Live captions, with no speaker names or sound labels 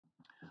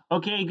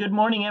Okay, good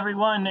morning,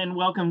 everyone, and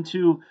welcome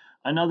to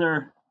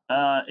another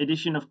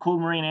edition of Cool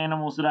Marine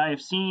Animals That I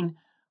Have Seen.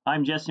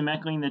 I'm Jesse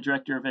Mechling, the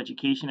Director of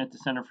Education at the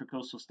Center for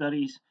Coastal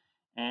Studies,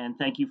 and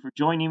thank you for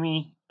joining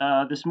me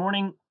this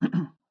morning.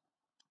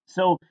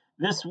 So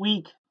this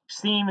week's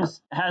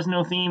has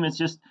no theme. It's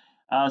just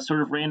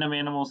sort of random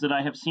animals that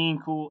I have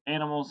seen, cool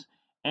animals.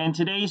 And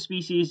today's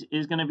species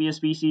is going to be a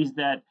species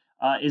that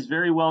is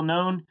very well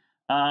known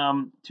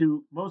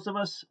to most of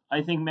us.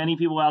 I think many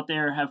people out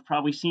there have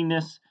probably seen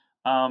this,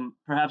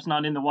 perhaps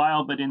not in the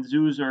wild, but in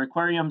zoos or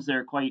aquariums.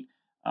 They're quite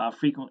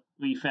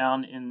frequently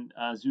found in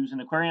zoos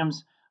and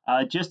aquariums.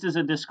 Just as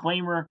a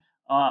disclaimer,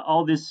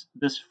 all this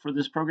for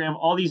this program,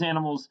 all these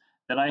animals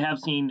that I have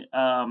seen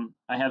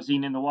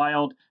in the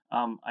wild.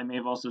 I may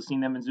have also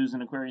seen them in zoos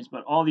and aquariums,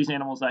 but all these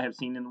animals I have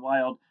seen in the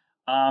wild.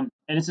 And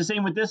it's the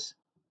same with this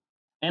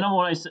animal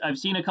I've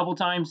seen a couple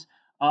times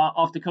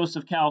off the coast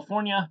of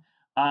California.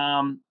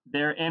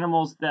 They're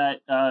animals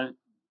that,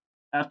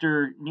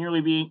 after nearly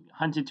being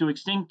hunted to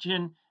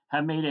extinction,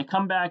 have made a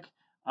comeback,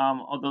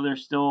 although they're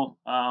still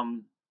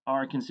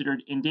are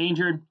considered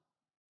endangered.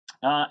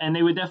 And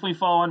they would definitely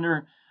fall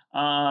under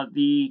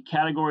the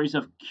categories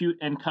of cute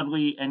and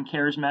cuddly and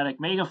charismatic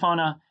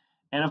megafauna.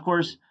 And of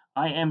course,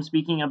 I am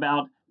speaking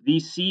about the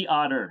sea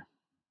otter.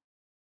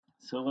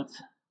 So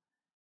let's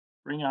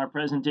bring our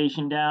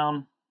presentation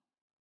down.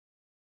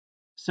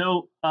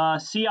 So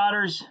sea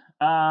otters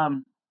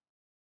are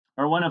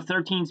one of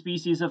 13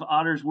 species of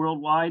otters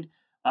worldwide.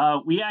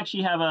 We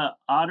actually have a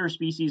otter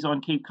species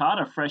on Cape Cod,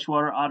 a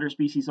freshwater otter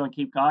species on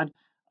Cape Cod.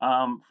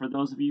 For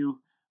those of you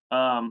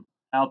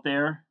out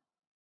there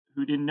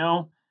who didn't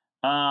know,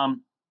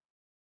 and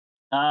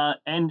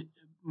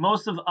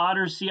most of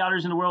sea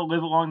otters in the world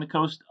live along the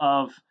coast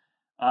of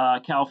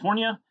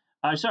California.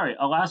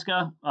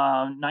 Alaska.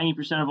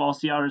 90% of all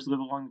sea otters live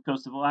along the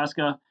coast of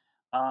Alaska.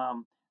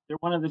 They're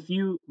one of the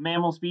few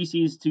mammal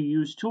species to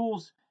use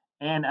tools,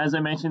 and as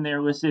I mentioned,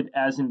 they're listed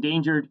as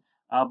endangered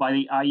by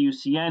the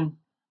IUCN.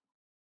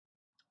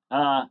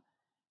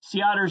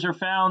 Sea otters are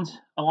found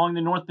along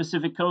the North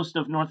Pacific coast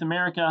of North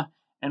America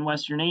and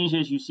Western Asia,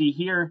 as you see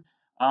here.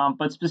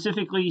 But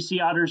specifically, sea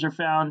otters are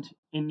found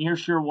in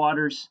nearshore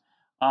waters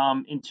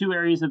in two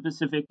areas of the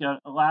Pacific,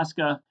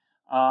 Alaska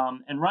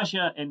and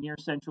Russia, and near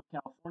central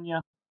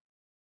California.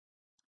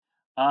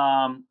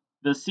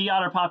 The sea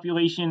otter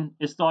population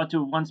is thought to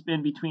have once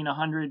been between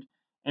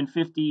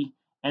 150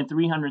 and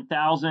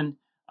 300,000.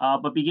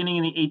 But beginning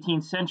in the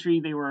 18th century,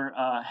 they were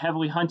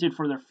heavily hunted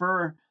for their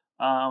fur,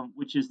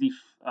 which is the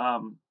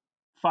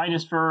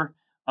finest fur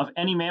of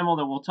any mammal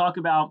that we'll talk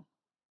about.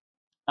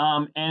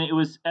 And it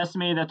was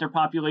estimated that their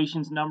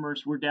population's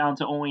numbers were down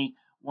to only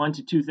 1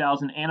 to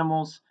 2,000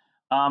 animals.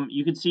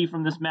 You can see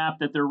from this map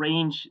that their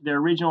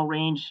original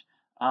range,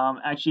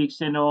 actually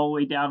extended all the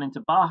way down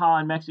into Baja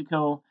in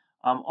Mexico,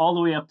 all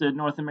the way up the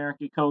North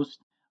American coast,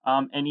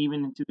 and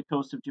even into the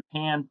coast of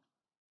Japan.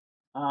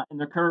 And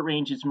their current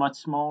range is much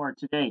smaller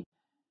today.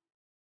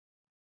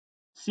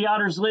 Sea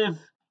otters live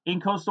in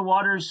coastal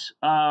waters,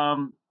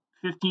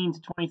 15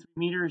 to 23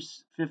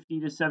 meters,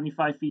 50 to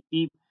 75 feet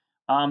deep.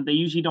 They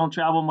usually don't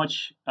travel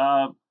much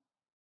far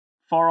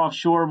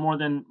offshore, more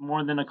than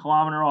a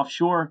kilometer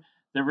offshore.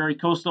 They're very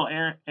coastal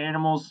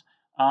animals.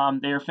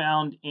 They are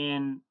found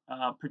in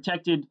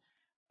protected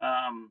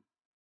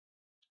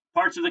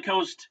parts of the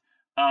coast,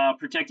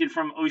 protected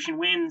from ocean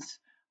winds,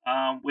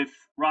 with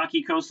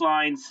rocky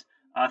coastlines,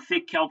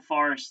 thick kelp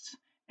forests,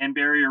 and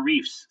barrier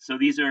reefs. So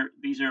these are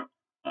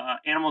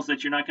animals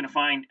that you're not going to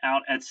find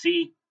out at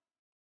sea.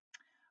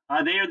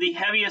 They are the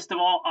heaviest of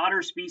all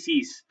otter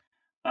species.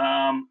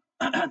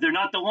 They're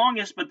not the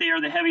longest, but they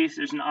are the heaviest.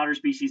 There's an otter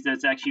species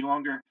that's actually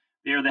longer.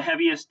 They are the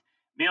heaviest.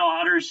 Male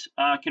otters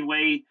can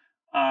weigh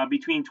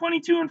between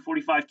 22 and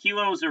 45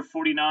 kilos, or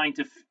 49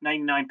 to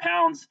 99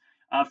 pounds.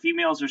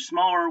 Females are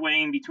smaller,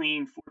 weighing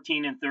between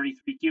 14 and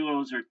 33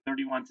 kilos, or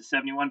 31 to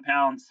 71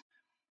 pounds.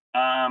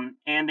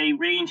 And they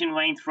range in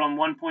length from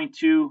 1.2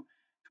 to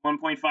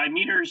 1.5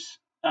 meters,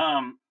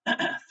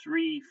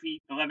 3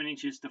 feet 11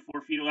 inches to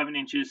 4 feet 11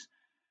 inches.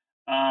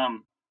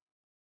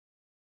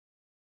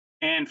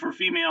 And for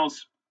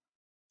females,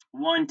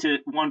 1 to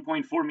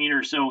 1.4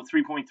 meters, so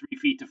 3.3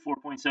 feet to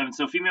 4.7.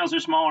 So females are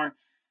smaller.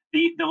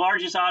 The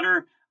largest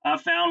otter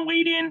found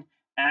weighed in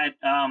at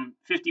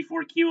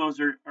 54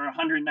 kilos, or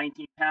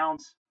 119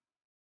 pounds.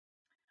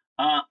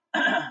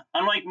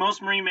 Unlike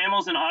most marine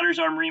mammals, and otters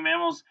are marine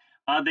mammals,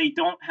 they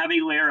don't have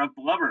a layer of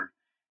blubber.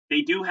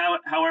 They do,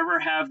 however,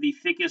 have the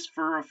thickest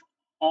fur of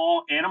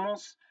all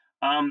animals.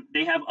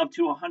 They have up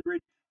to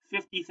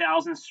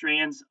 150,000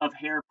 strands of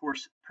hair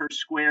per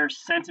square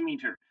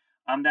centimeter.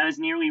 That is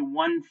nearly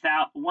 1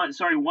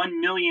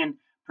 million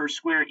per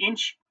square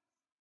inch.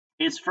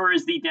 Its fur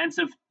is the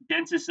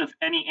densest of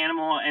any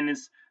animal, and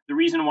is the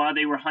reason why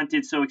they were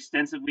hunted so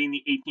extensively in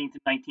the 18th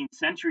and 19th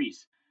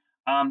centuries.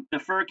 The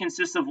fur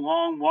consists of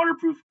long,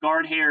 waterproof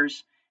guard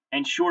hairs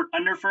and short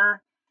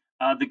underfur.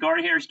 The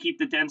guard hairs keep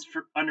the dense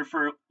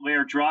underfur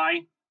layer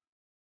dry,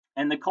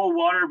 and the cold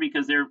water,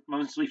 because they're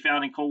mostly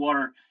found in cold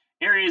water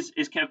areas,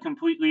 is kept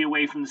completely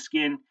away from the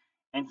skin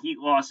and heat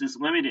loss is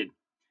limited.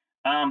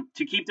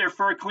 To keep their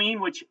fur clean,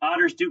 which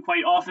otters do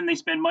quite often, they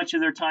spend much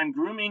of their time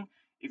grooming.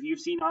 If you've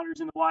seen otters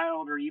in the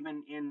wild or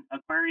even in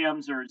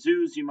aquariums or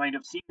zoos, you might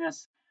have seen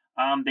this.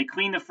 They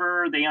clean the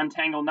fur, they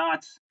untangle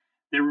knots,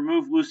 they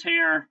remove loose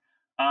hair,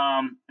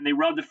 and they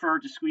rub the fur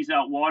to squeeze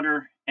out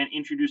water and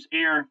introduce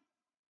air,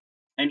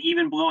 and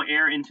even blow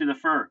air into the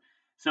fur.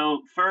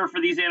 So fur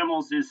for these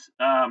animals is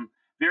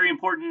very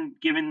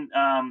important given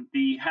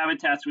the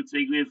habitats which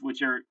they live,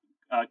 which are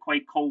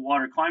quite cold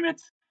water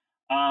climates.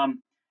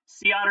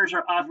 Sea otters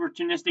are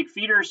opportunistic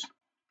feeders,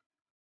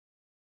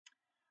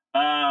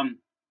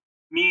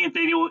 meaning that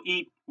they will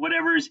eat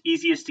whatever is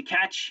easiest to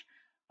catch.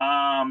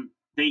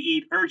 They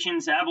eat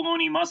urchins,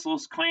 abalone,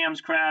 mussels,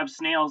 clams, crabs,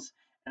 snails,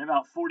 and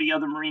about 40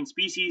 other marine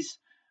species.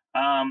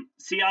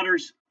 Sea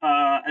otters,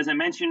 as I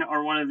mentioned,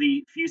 are one of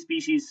the few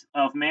species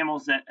of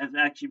mammals that have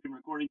actually been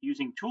recorded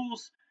using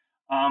tools.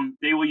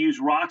 They will use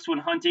rocks when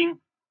hunting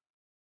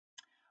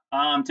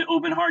to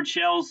open hard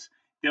shells.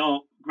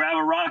 They'll grab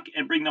a rock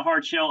and bring the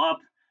hard shell up,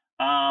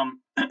 and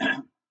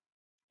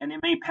it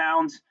may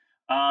pound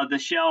the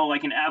shell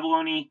like an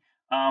abalone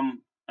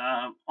on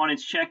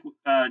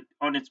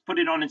its put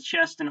it on its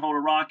chest and hold a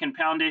rock and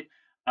pound it.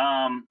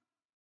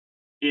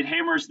 It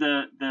hammers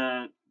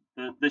the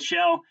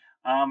shell,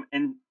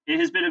 and it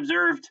has been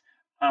observed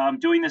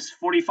doing this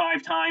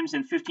 45 times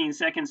in 15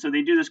 seconds. So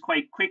they do this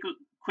quite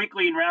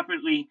quickly and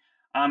rapidly.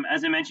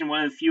 As I mentioned,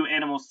 one of the few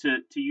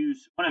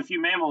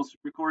mammals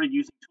recorded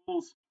using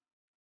tools.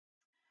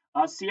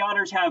 Sea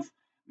otters have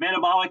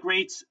metabolic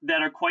rates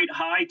that are quite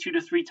high, 2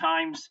 to 3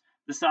 times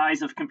the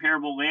size of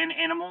comparable land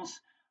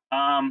animals,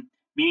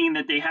 meaning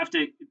that they have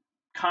to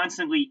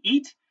constantly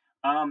eat.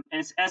 And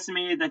it's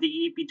estimated that they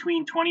eat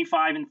between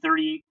 25 and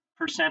 30%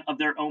 of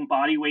their own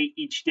body weight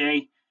each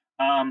day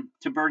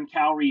to burn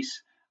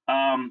calories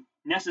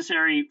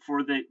necessary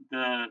for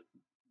the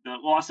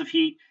loss of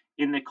heat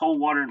in the cold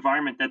water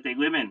environment that they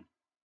live in.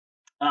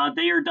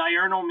 They are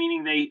diurnal,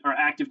 meaning they are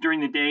active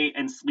during the day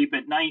and sleep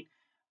at night.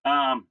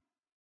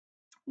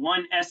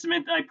 One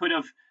estimate I put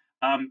of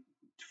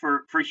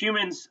for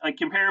humans,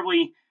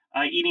 comparably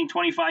eating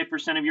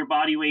 25% of your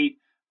body weight.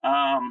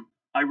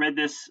 I read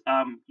this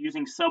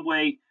using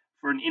Subway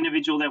for an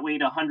individual that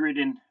weighed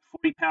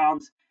 140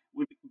 pounds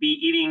would be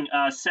eating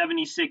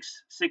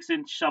 76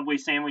 6-inch Subway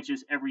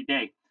sandwiches every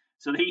day.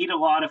 So they eat a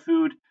lot of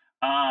food,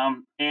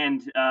 and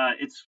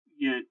it's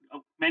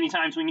many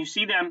times when you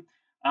see them,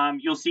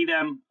 you'll see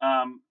them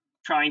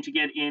trying to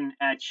get in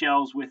at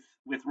shells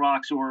with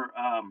rocks or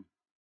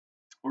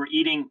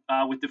eating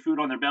with the food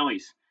on their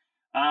bellies.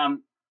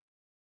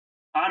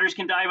 Otters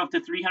can dive up to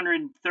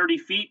 330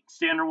 feet,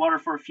 stay underwater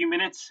for a few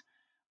minutes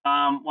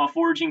while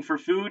foraging for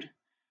food.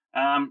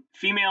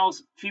 Female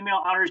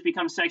otters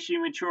become sexually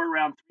mature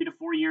around 3 to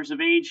 4 years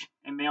of age,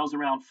 and males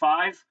around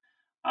 5.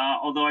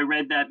 Although I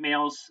read that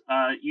males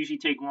usually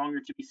take longer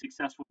to be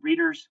successful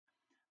breeders.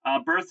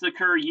 Births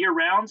occur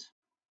year-round,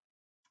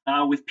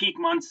 with peak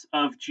months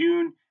of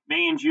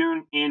May and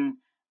June in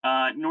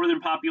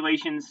northern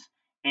populations,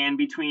 and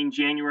between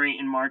January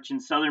and March in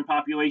southern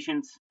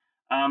populations.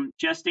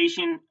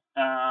 Gestation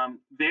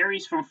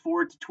varies from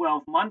 4 to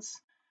 12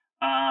 months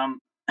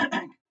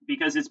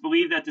because it's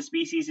believed that the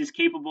species is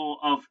capable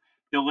of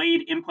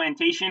delayed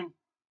implantation,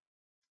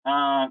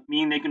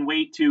 meaning they can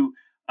wait to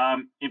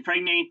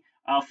impregnate,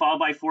 followed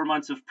by 4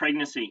 months of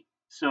pregnancy.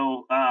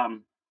 So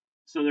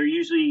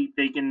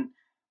they can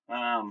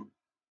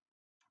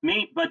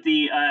mate, but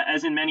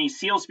as in many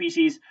seal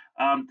species,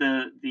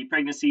 the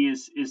pregnancy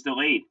is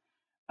delayed.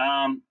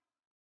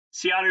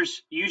 Sea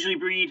otters usually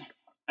breed,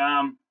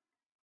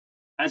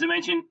 as I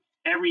mentioned,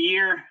 every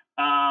year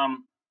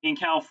in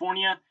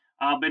California,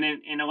 but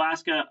in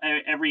Alaska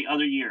every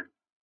other year.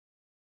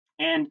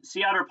 And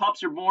sea otter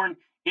pups are born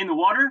in the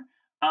water,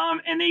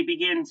 and they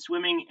begin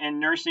swimming and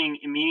nursing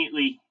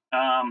immediately.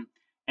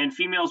 And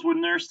females will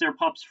nurse their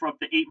pups for up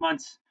to 8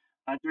 months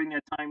during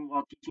that time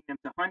while teaching them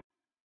to hunt.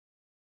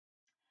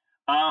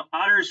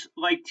 Otters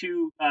like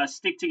to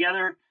stick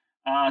together,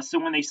 so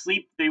when they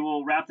sleep, they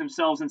will wrap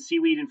themselves in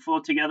seaweed and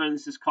float together.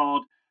 This is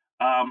called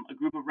a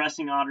group of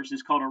resting otters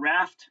is called a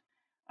raft.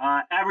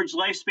 Average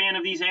lifespan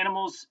of these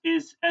animals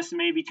is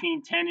estimated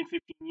between 10 and 15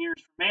 years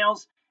for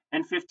males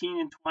and 15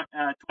 and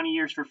 20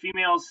 years for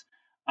females,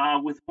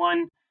 with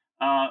one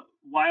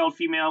wild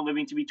female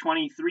living to be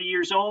 23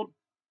 years old.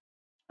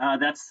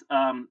 That's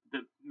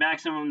the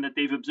maximum that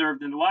they've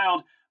observed in the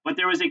wild. But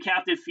there was a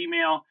captive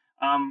female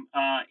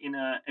in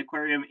an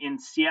aquarium in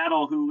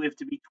Seattle who lived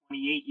to be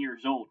 28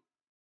 years old.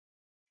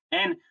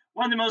 And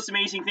one of the most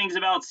amazing things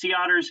about sea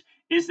otters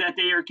is that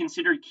they are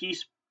considered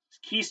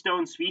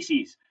keystone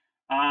species.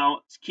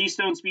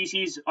 Keystone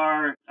species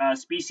are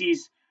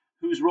species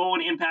whose role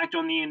and impact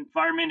on the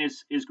environment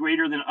is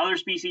greater than other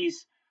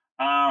species,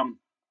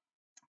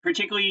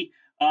 particularly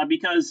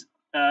because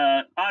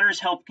otters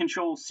help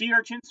control sea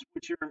urchins,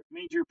 which are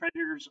major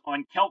predators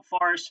on kelp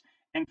forests,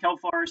 and kelp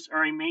forests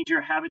are a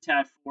major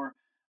habitat for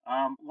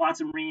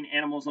lots of marine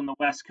animals on the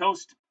west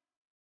coast.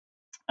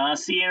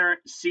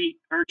 Sea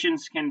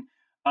urchins can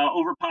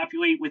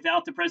overpopulate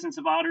without the presence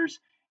of otters,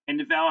 and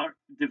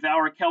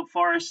devour kelp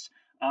forests.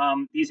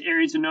 These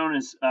areas are known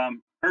as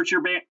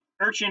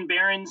urchin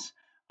barrens,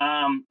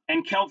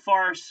 and kelp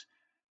forests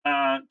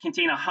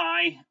contain a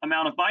high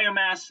amount of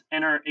biomass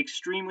and are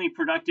extremely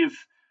productive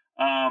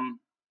um,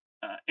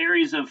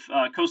 areas of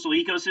coastal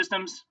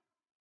ecosystems.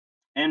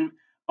 And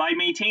by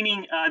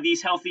maintaining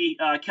these healthy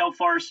kelp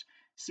forests,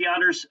 sea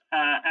otters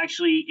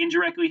actually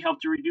indirectly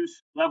help to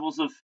reduce levels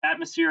of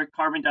atmospheric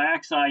carbon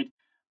dioxide,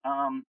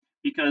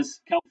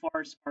 because kelp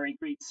forests are a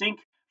great sink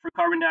for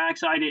carbon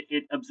dioxide.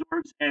 It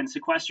absorbs and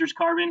sequesters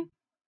carbon.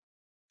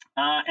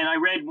 And I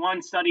read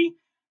one study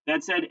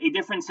that said a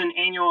difference in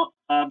annual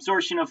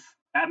absorption of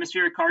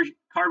atmospheric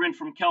carbon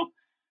from kelp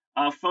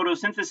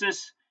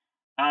photosynthesis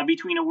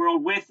between a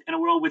world with and a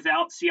world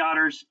without sea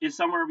otters is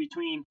somewhere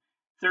between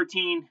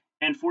 13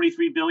 and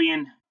 43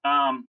 billion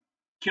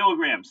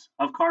kilograms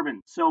of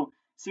carbon. So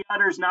sea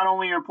otters not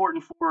only are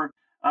important for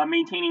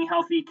maintaining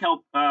healthy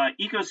kelp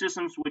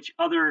ecosystems, which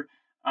other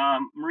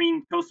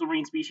coastal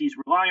marine species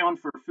rely on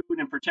for food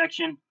and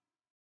protection,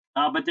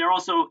 but they're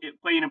also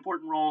play an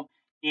important role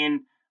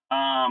in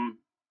um,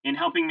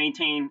 helping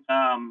maintain,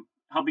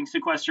 helping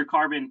sequester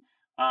carbon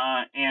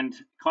and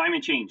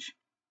climate change.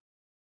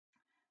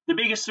 The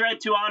biggest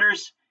threat to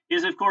otters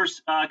is, of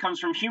course, comes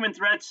from human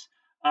threats.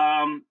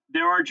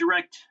 There are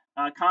direct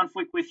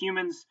conflict with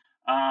humans.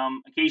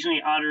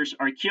 Occasionally, otters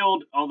are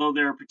killed, although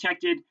they're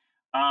protected.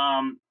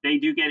 They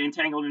do get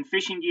entangled in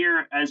fishing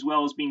gear as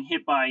well as being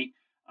hit by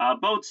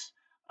boats.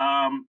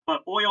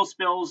 But oil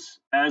spills,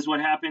 as what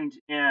happened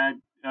at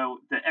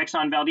the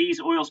Exxon Valdez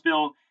oil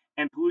spill,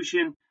 and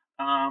pollution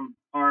are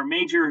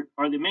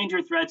the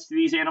major threats to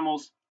these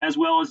animals, as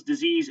well as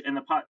disease and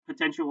the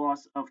potential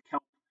loss of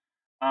kelp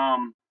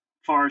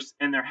forests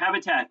and their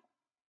habitat.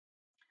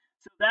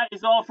 So that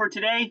is all for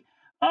today.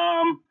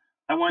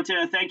 I want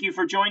to thank you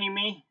for joining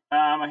me.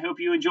 I hope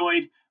you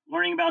enjoyed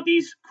learning about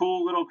these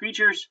cool little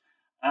creatures.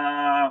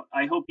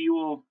 I hope you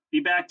will be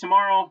back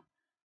tomorrow.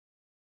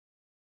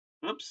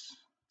 Oops,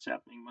 what's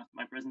happening with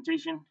my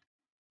presentation?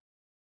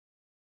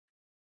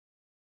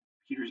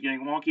 Computer's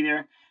getting wonky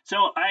there. So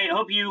I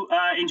hope you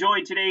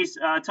enjoyed today's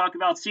talk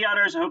about sea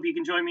otters. I hope you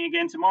can join me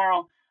again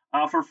tomorrow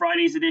for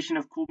Friday's edition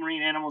of Cool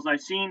Marine Animals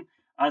I've Seen.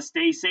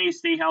 Stay safe,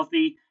 stay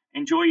healthy,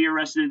 enjoy your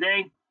rest of the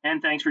day,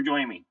 and thanks for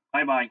joining me.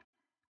 Bye bye.